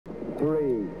3,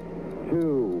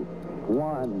 2,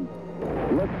 1.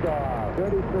 Liftoff.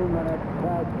 32 minutes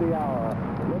past the hour.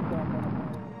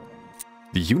 Liftoff.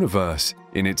 The universe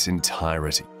in its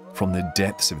entirety, from the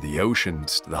depths of the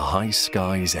oceans to the high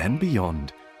skies and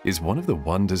beyond, is one of the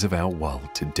wonders of our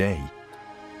world today.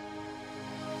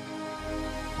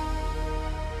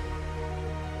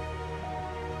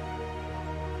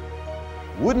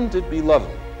 Wouldn't it be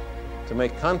lovely to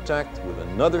make contact with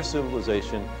another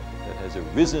civilization that has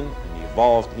arisen and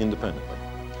evolved independently?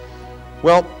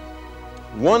 Well,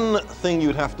 one thing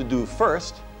you'd have to do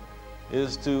first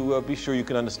is to be sure you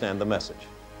can understand the message.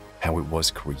 How it was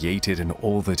created and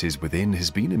all that is within has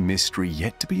been a mystery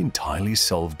yet to be entirely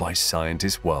solved by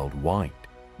scientists worldwide.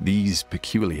 These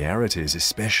peculiarities,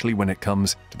 especially when it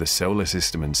comes to the solar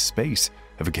system and space,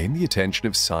 have gained the attention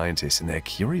of scientists, and their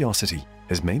curiosity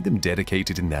has made them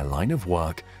dedicated in their line of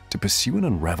work to pursue and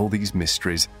unravel these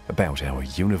mysteries about our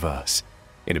universe.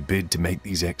 In a bid to make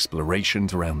these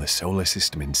explorations around the solar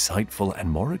system insightful and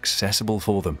more accessible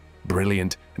for them,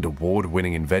 brilliant and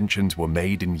award-winning inventions were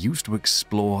made and used to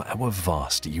explore our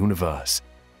vast universe.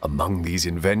 Among these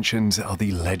inventions are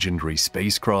the legendary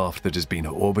spacecraft that has been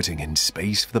orbiting in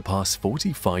space for the past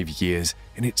 45 years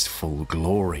in its full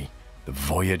glory, the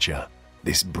Voyager.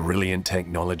 This brilliant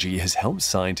technology has helped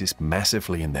scientists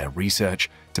massively in their research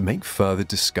to make further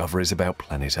discoveries about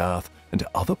planet Earth and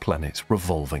other planets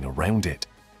revolving around it.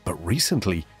 But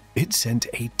recently, it sent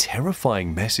a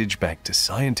terrifying message back to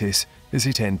scientists as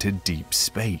it entered deep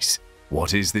space.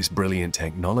 What is this brilliant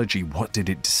technology? What did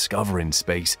it discover in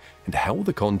space? And how will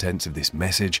the contents of this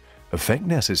message affect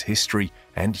NASA's history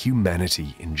and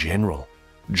humanity in general?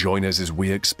 Join us as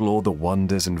we explore the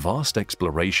wonders and vast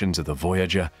explorations of the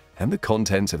Voyager and the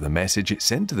contents of the message it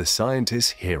sent to the scientists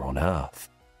here on Earth.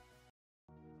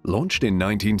 Launched in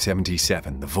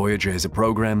 1977, the Voyager is a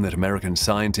program that American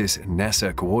scientists and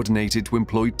NASA coordinated to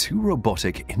employ two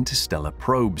robotic interstellar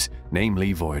probes,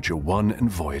 namely Voyager 1 and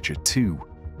Voyager 2.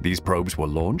 These probes were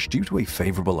launched due to a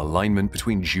favorable alignment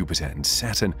between Jupiter and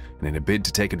Saturn, and in a bid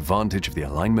to take advantage of the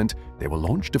alignment, they were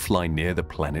launched to fly near the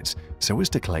planets so as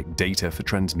to collect data for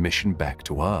transmission back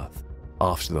to Earth.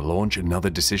 After the launch,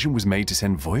 another decision was made to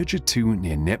send Voyager 2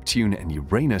 near Neptune and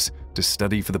Uranus to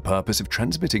study for the purpose of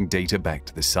transmitting data back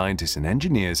to the scientists and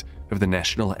engineers of the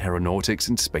National Aeronautics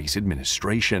and Space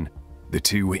Administration. The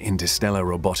two interstellar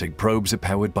robotic probes are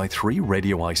powered by three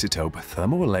radioisotope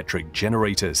thermoelectric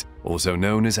generators, also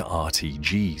known as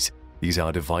RTGs. These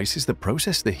are devices that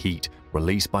process the heat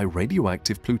released by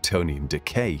radioactive plutonium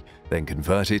decay, then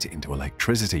convert it into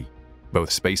electricity.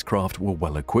 Both spacecraft were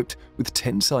well equipped with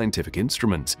 10 scientific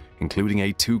instruments, including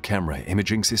a 2-camera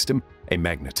imaging system, a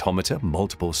magnetometer,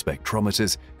 multiple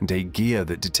spectrometers, and a gear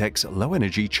that detects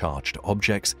low-energy charged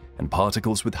objects and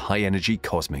particles with high-energy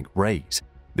cosmic rays.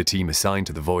 The team assigned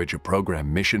to the Voyager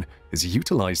program mission has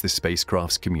utilized the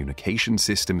spacecraft's communication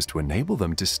systems to enable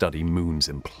them to study moons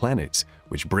and planets,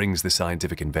 which brings the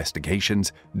scientific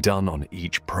investigations done on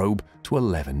each probe to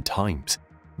 11 times.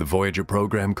 The Voyager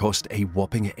program cost a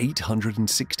whopping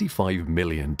 $865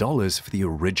 million for the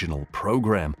original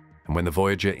program, and when the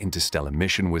Voyager interstellar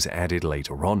mission was added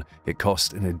later on, it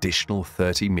cost an additional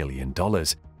 $30 million,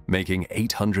 making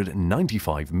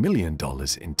 $895 million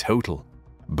in total.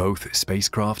 Both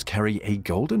spacecraft carry a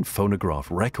golden phonograph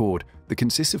record that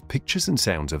consists of pictures and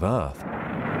sounds of Earth.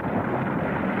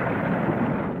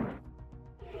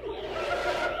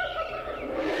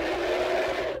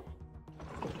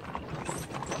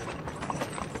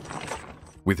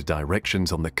 With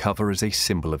directions on the cover as a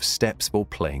symbol of steps for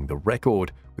playing the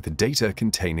record, with the data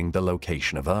containing the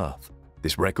location of Earth.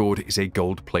 This record is a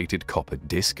gold-plated copper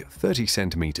disc 30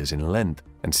 centimeters in length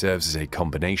and serves as a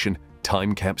combination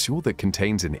time capsule that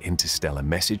contains an interstellar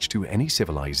message to any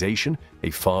civilization,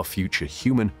 a far future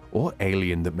human or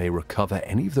alien that may recover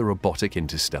any of the robotic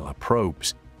interstellar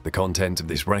probes. The content of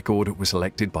this record was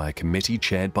selected by a committee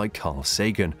chaired by Carl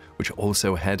Sagan, which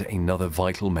also had another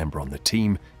vital member on the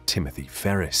team, Timothy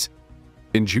Ferris.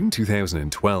 In June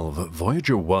 2012,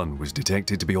 Voyager 1 was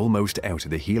detected to be almost out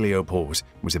of the heliopause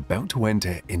and was about to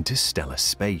enter interstellar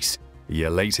space. A year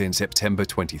later, in September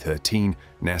 2013,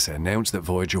 NASA announced that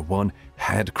Voyager 1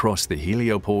 had crossed the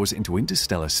heliopause into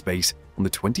interstellar space on the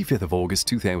 25th of August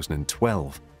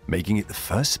 2012, making it the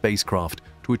first spacecraft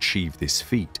to achieve this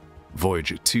feat.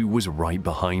 Voyager 2 was right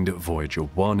behind Voyager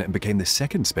 1 and became the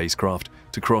second spacecraft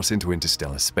to cross into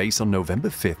interstellar space on November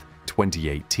 5,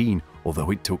 2018,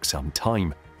 although it took some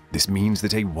time. This means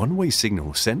that a one-way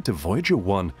signal sent to Voyager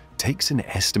 1 takes an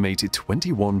estimated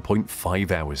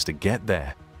 21.5 hours to get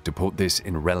there. To put this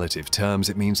in relative terms,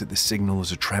 it means that the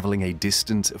signals are traveling a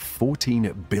distance of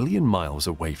 14 billion miles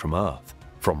away from Earth.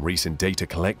 From recent data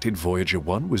collected, Voyager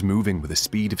 1 was moving with a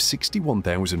speed of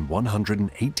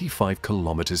 61,185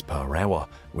 kilometers per hour,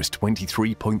 was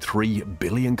 23.3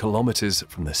 billion kilometers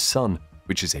from the Sun,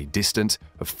 which is a distance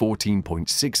of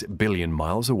 14.6 billion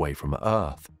miles away from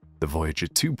Earth. The Voyager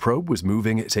 2 probe was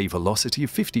moving at a velocity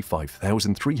of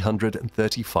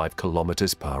 55,335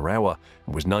 kilometers per hour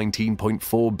and was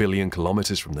 19.4 billion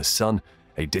kilometers from the Sun,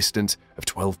 a distance of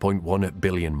 12.1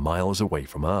 billion miles away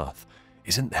from Earth.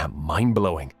 Isn't that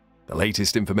mind-blowing? The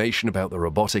latest information about the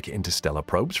robotic interstellar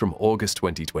probes from August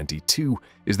 2022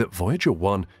 is that Voyager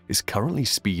 1 is currently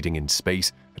speeding in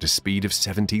space at a speed of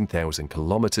 17,000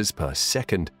 kilometers per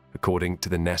second, according to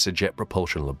the NASA Jet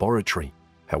Propulsion Laboratory.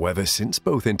 However, since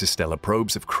both interstellar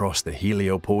probes have crossed the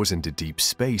heliopause into deep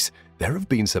space, there have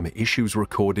been some issues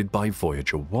recorded by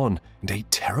Voyager 1, and a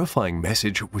terrifying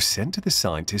message was sent to the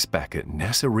scientists back at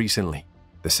NASA recently.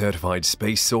 The certified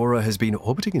space soarer has been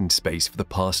orbiting in space for the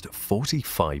past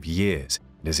 45 years,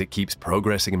 and as it keeps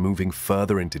progressing and moving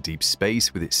further into deep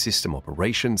space with its system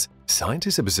operations,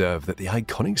 scientists observe that the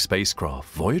iconic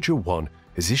spacecraft Voyager 1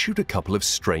 has issued a couple of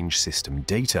strange system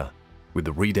data. With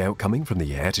the readout coming from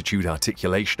the attitude,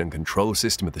 articulation, and control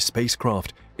system of the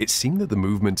spacecraft, it seemed that the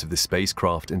movements of the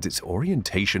spacecraft and its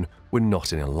orientation were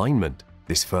not in alignment.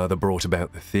 This further brought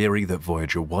about the theory that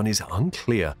Voyager 1 is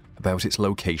unclear about its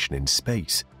location in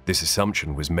space. This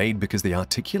assumption was made because the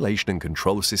articulation and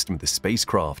control system of the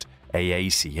spacecraft,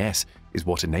 AACS, is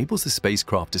what enables the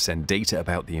spacecraft to send data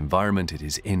about the environment it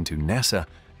is in to NASA,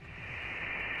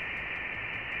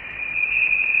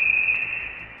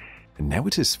 and now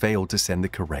it has failed to send the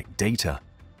correct data.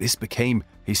 This became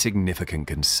a significant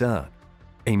concern.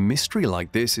 A mystery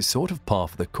like this is sort of par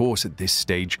for the course at this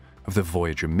stage of the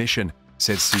Voyager mission,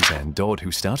 said Suzanne Dodd,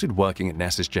 who started working at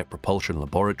NASA's Jet Propulsion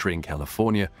Laboratory in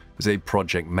California as a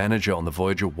project manager on the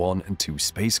Voyager 1 and 2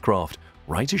 spacecraft,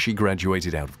 right as she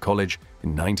graduated out of college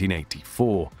in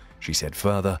 1984. She said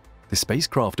further, "The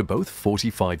spacecraft are both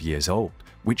 45 years old,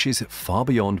 which is far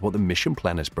beyond what the mission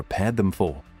planners prepared them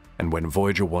for. And when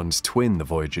Voyager 1's twin, the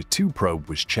Voyager 2 probe,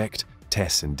 was checked,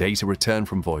 tests and data returned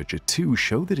from Voyager 2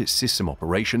 show that its system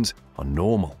operations are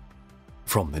normal."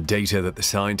 From the data that the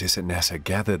scientists at NASA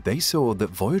gathered, they saw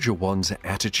that Voyager 1's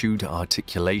attitude,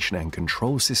 articulation, and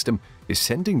control system is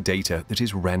sending data that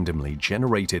is randomly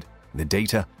generated. The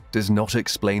data does not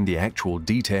explain the actual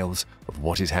details of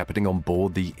what is happening on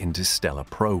board the interstellar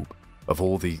probe. Of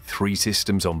all the 3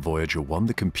 systems on Voyager 1,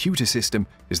 the computer system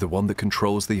is the one that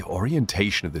controls the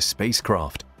orientation of the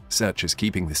spacecraft, such as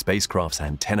keeping the spacecraft's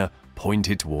antenna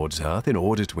pointed towards Earth in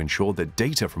order to ensure that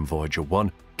data from Voyager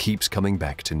 1 keeps coming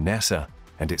back to NASA.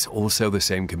 And it's also the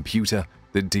same computer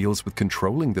that deals with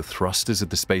controlling the thrusters of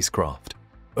the spacecraft.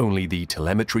 Only the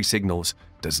telemetry signals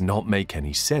does not make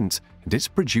any sense, and it's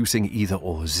producing either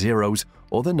all zeros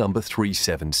or the number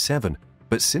 377.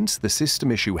 But since the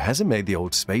system issue hasn't made the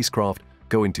old spacecraft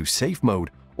go into safe mode,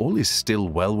 all is still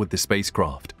well with the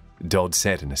spacecraft, Dodd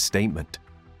said in a statement.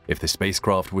 If the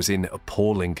spacecraft was in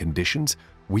appalling conditions,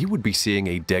 we would be seeing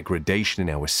a degradation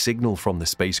in our signal from the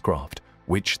spacecraft,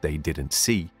 which they didn't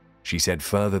see. She said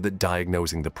further that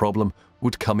diagnosing the problem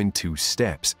would come in 2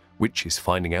 steps, which is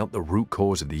finding out the root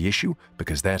cause of the issue,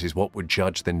 because that is what would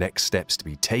judge the next steps to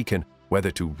be taken,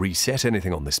 whether to reset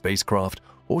anything on the spacecraft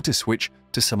or to switch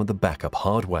to some of the backup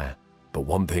hardware. But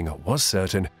one thing was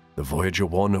certain, the Voyager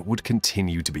 1 would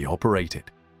continue to be operated.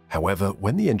 However,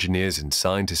 when the engineers and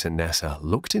scientists at NASA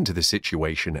looked into the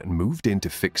situation and moved in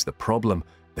to fix the problem,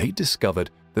 they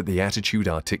discovered that the attitude,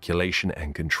 articulation,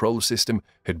 and control system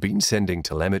had been sending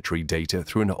telemetry data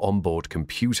through an onboard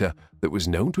computer that was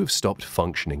known to have stopped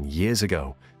functioning years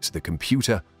ago, so the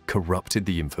computer corrupted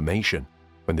the information.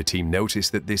 When the team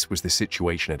noticed that this was the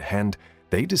situation at hand,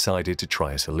 they decided to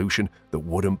try a solution that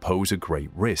wouldn't pose a great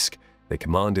risk. They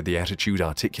commanded the attitude,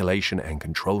 articulation, and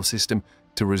control system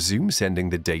to resume sending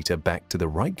the data back to the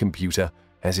right computer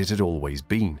as it had always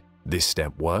been. This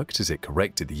step worked as it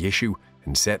corrected the issue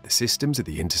and set the systems of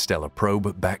the interstellar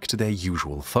probe back to their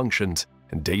usual functions,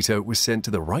 and data was sent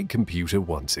to the right computer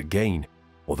once again.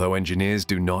 Although engineers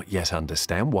do not yet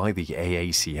understand why the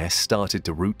AACS started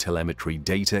to route telemetry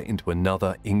data into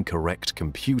another incorrect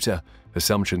computer,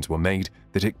 assumptions were made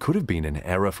that it could have been an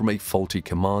error from a faulty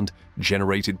command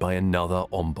generated by another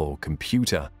onboard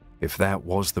computer. If that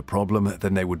was the problem,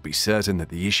 then they would be certain that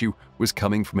the issue was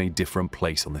coming from a different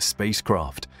place on the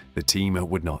spacecraft. The team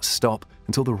would not stop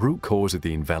until the root cause of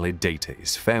the invalid data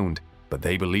is found, but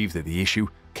they believe that the issue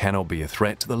cannot be a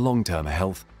threat to the long-term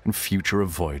health and future of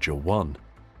Voyager 1.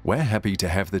 "We're happy to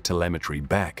have the telemetry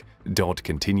back," Dodd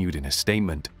continued in a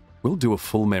statement. "We'll do a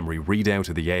full memory readout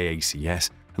of the AACS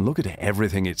and look at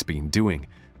everything it's been doing.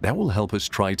 That will help us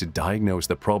try to diagnose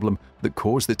the problem that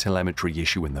caused the telemetry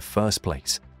issue in the first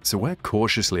place. So we're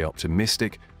cautiously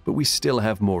optimistic, but we still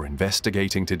have more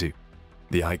investigating to do.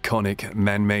 The iconic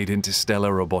man-made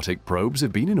interstellar robotic probes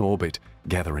have been in orbit,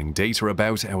 gathering data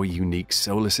about our unique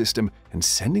solar system and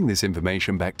sending this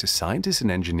information back to scientists and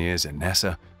engineers at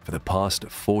NASA for the past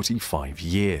 45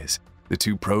 years. The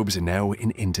two probes are now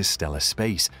in interstellar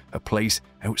space, a place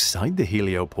outside the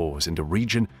heliopause and a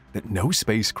region that no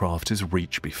spacecraft has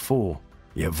reached before.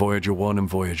 Yet Voyager 1 and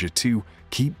Voyager 2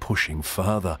 keep pushing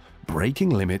further, breaking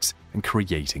limits and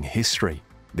creating history.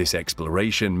 This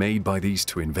exploration made by these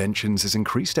two inventions has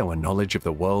increased our knowledge of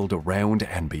the world around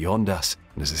and beyond us,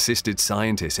 and has assisted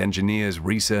scientists, engineers,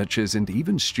 researchers, and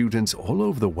even students all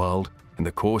over the world in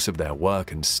the course of their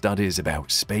work and studies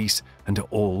about space and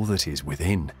all that is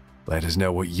within. Let us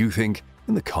know what you think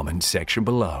in the comments section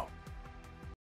below.